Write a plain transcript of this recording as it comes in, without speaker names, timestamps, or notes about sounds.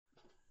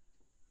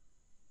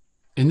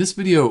In this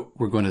video,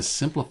 we're going to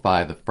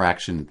simplify the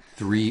fraction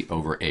 3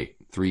 over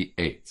 8,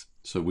 3/8.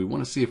 So we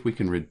want to see if we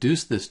can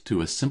reduce this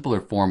to a simpler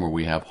form where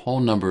we have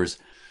whole numbers.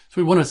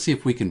 So we want to see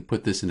if we can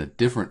put this in a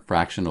different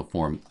fractional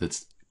form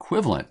that's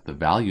equivalent. The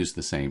value's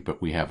the same,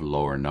 but we have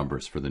lower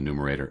numbers for the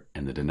numerator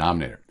and the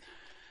denominator.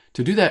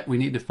 To do that, we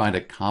need to find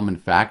a common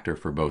factor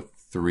for both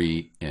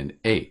 3 and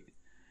 8.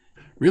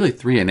 Really,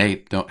 3 and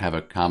 8 don't have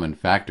a common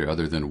factor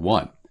other than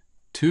 1.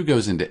 2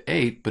 goes into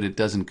 8, but it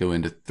doesn't go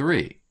into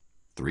 3.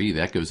 3,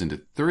 that goes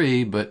into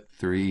 3, but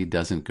 3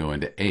 doesn't go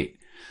into 8.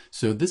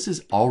 So this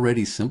is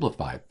already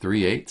simplified.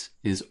 3/8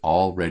 is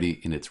already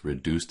in its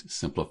reduced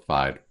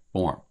simplified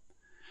form.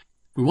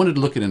 If we wanted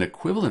to look at an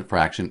equivalent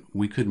fraction,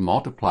 we could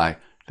multiply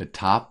the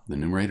top, the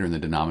numerator and the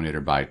denominator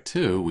by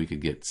 2. We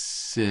could get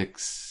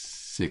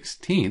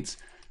 6/16.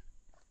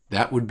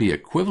 That would be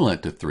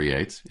equivalent to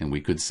 3/8, and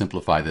we could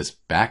simplify this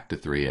back to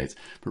 3/8.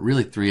 But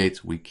really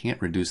 3/8, we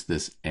can't reduce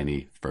this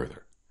any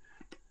further.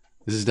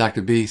 This is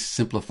Dr. B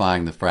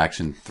simplifying the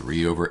fraction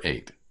 3 over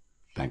 8.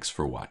 Thanks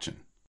for watching.